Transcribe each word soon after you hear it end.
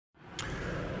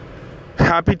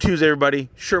Happy Tuesday, everybody.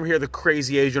 Sherm here, the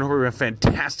Crazy Asian. Hope you're doing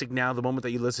fantastic now, the moment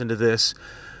that you listen to this.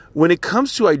 When it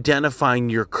comes to identifying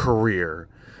your career,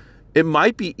 it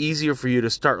might be easier for you to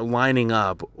start lining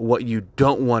up what you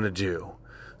don't want to do.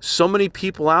 So many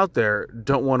people out there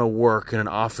don't want to work in an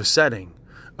office setting.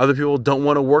 Other people don't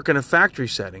want to work in a factory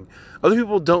setting. Other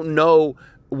people don't know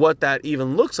what that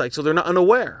even looks like, so they're not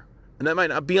unaware. And that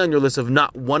might not be on your list of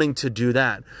not wanting to do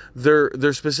that. There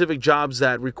are specific jobs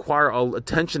that require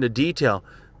attention to detail.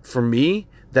 For me,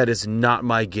 that is not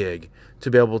my gig. To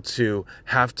be able to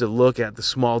have to look at the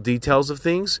small details of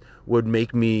things would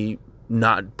make me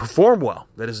not perform well.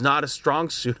 That is not a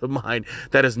strong suit of mine.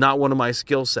 That is not one of my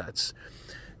skill sets.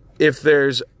 If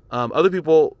there's other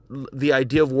people, the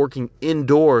idea of working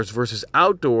indoors versus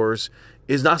outdoors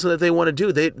is not something that they want to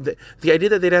do. The idea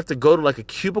that they'd have to go to like a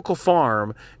cubicle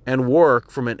farm and work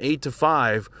from an 8 to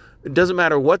 5, it doesn't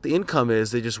matter what the income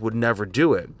is, they just would never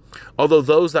do it. Although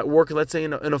those that work, let's say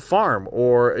in a farm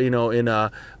or in a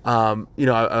friend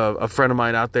of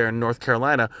mine out there in North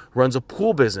Carolina runs a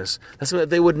pool business. That's something that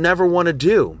they would never want to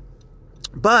do.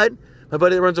 But my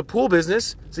buddy that runs a pool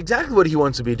business, it's exactly what he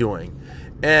wants to be doing.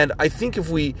 And I think if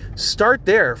we start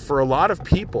there, for a lot of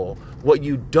people, what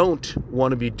you don't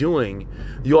want to be doing,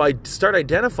 you'll start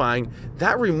identifying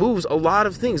that removes a lot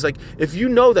of things. Like if you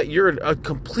know that you're a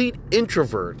complete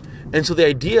introvert, and so the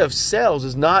idea of sales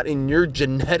is not in your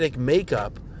genetic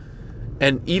makeup,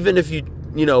 and even if you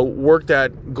worked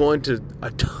at going to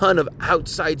a ton of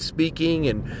outside speaking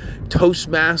and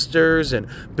Toastmasters and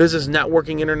business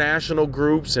networking international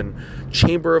groups and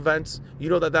chamber events, you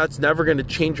know that that's never going to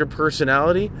change your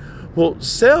personality. Well,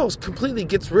 sales completely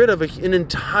gets rid of an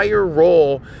entire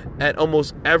role at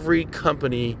almost every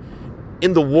company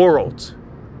in the world.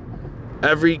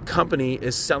 Every company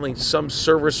is selling some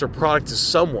service or product to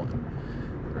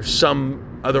someone or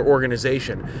some other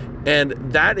organization. And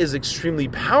that is extremely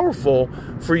powerful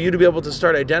for you to be able to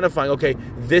start identifying, okay,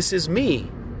 this is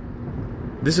me.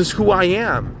 This is who I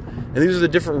am. And these are the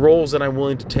different roles that I'm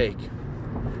willing to take.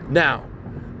 Now,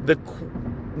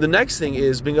 the next thing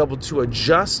is being able to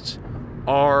adjust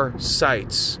our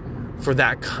sights for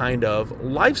that kind of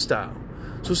lifestyle.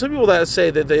 So some people that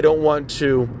say that they don't want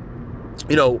to,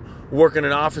 work in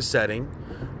an office setting,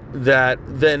 that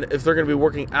then if they're going to be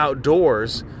working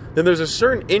outdoors, then there's a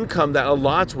certain income that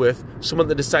allots with someone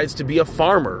that decides to be a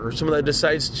farmer or someone that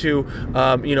decides to,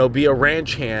 be a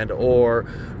ranch hand or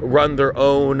run their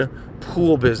own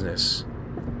pool business.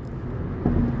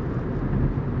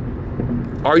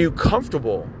 Are you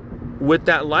comfortable with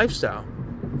that lifestyle?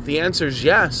 If the answer is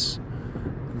yes,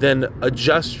 then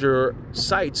adjust your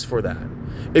sights for that.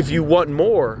 If you want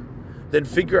more, then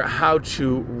figure out how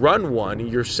to run one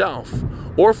yourself,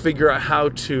 or figure out how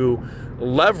to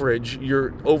leverage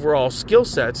your overall skill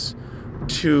sets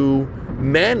to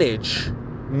manage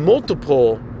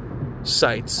multiple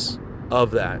sites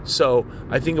of that. So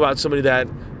I think about somebody that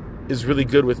is really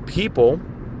good with people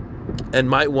and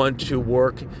might want to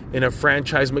work in a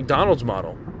franchise McDonald's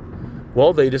model.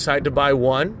 Well, they decide to buy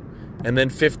one and then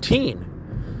 15.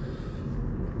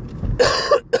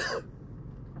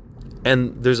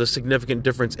 And there's a significant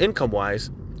difference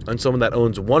income-wise on someone that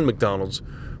owns one McDonald's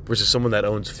versus someone that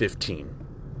owns 15.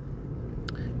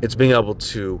 It's being able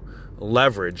to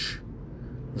leverage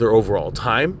their overall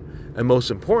time and,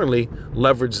 most importantly,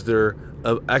 leverage their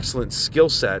excellent skill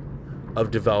set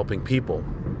of developing people.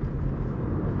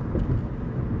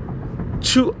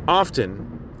 Too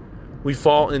often, we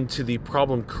fall into the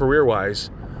problem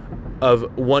career-wise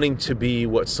of wanting to be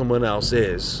what someone else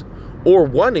is or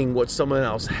wanting what someone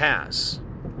else has.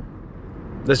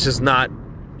 That's just not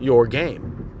your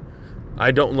game.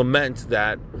 I don't lament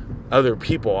that other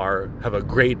people have a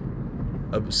great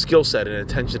skill set and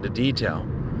attention to detail.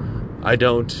 I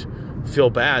don't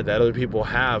feel bad that other people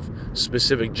have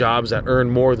specific jobs that earn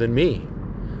more than me.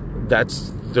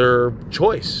 That's their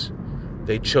choice.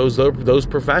 They chose those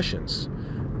professions.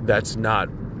 That's not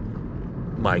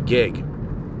my gig.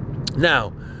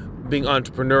 Now, being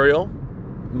entrepreneurial,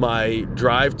 my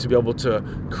drive to be able to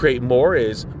create more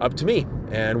is up to me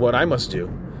and what I must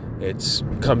do. It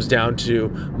comes down to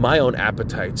my own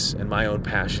appetites and my own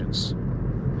passions.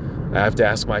 I have to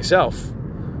ask myself,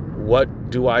 what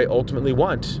do I ultimately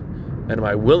want? And am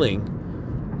I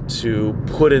willing to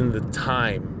put in the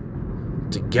time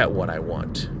to get what I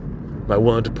want? Am I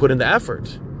willing to put in the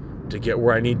effort to get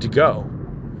where I need to go?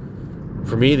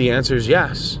 For me, the answer is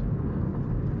yes.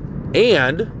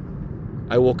 And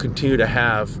I will continue to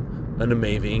have an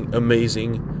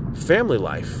amazing family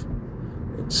life.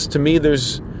 To me,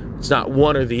 it's not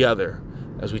one or the other,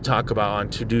 as we talk about on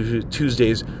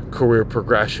Tuesday's career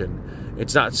progression.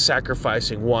 It's not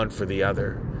sacrificing one for the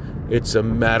other. It's a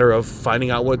matter of finding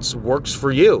out what works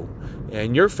for you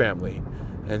and your family.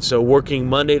 And so working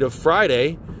Monday to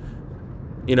Friday,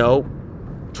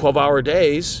 12-hour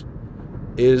days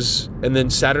and then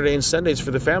Saturday and Sundays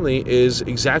for the family is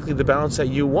exactly the balance that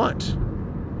you want.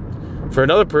 For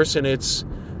another person, it's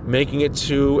making it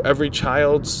to every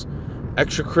child's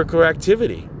extracurricular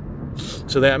activity.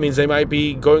 So that means they might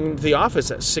be going to the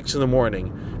office at 6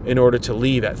 a.m. in order to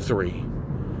leave at 3.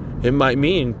 It might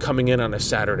mean coming in on a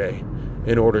Saturday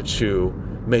in order to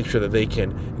make sure that they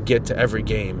can get to every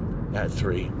game at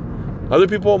 3. Other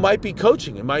people might be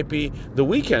coaching. It might be the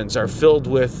weekends are filled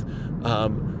with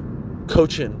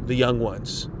coaching the young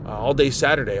ones all day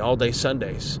Saturday, all day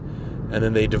Sundays. And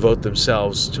then they devote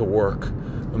themselves to work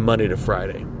Monday to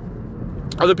Friday.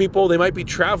 Other people, they might be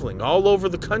traveling all over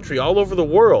the country, all over the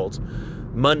world,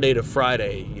 Monday to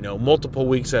Friday, multiple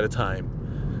weeks at a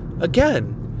time.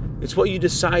 Again, it's what you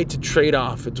decide to trade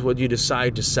off. It's what you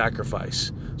decide to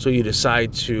sacrifice. So you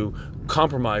decide to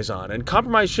compromise on. And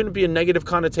compromise shouldn't be a negative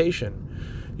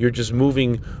connotation. You're just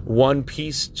moving one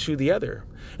piece to the other.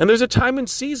 And there's a time and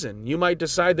season. You might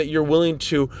decide that you're willing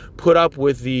to put up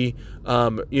with the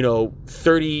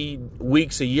 30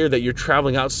 weeks a year that you're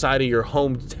traveling outside of your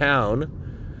hometown,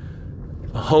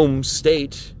 home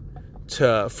state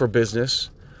for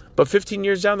business. But 15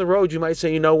 years down the road, you might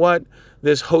say, you know what?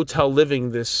 This hotel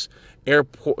living, this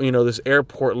airport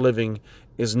living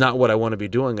is not what I want to be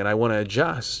doing, and I want to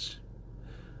adjust.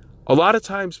 A lot of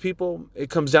times, people, it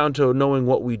comes down to knowing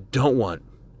what we don't want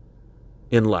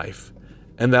in life,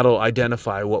 and that'll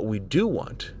identify what we do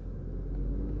want.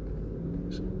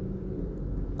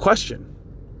 Question: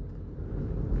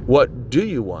 what do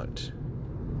you want?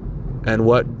 And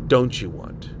what don't you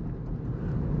want?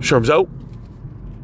 Sherm's out.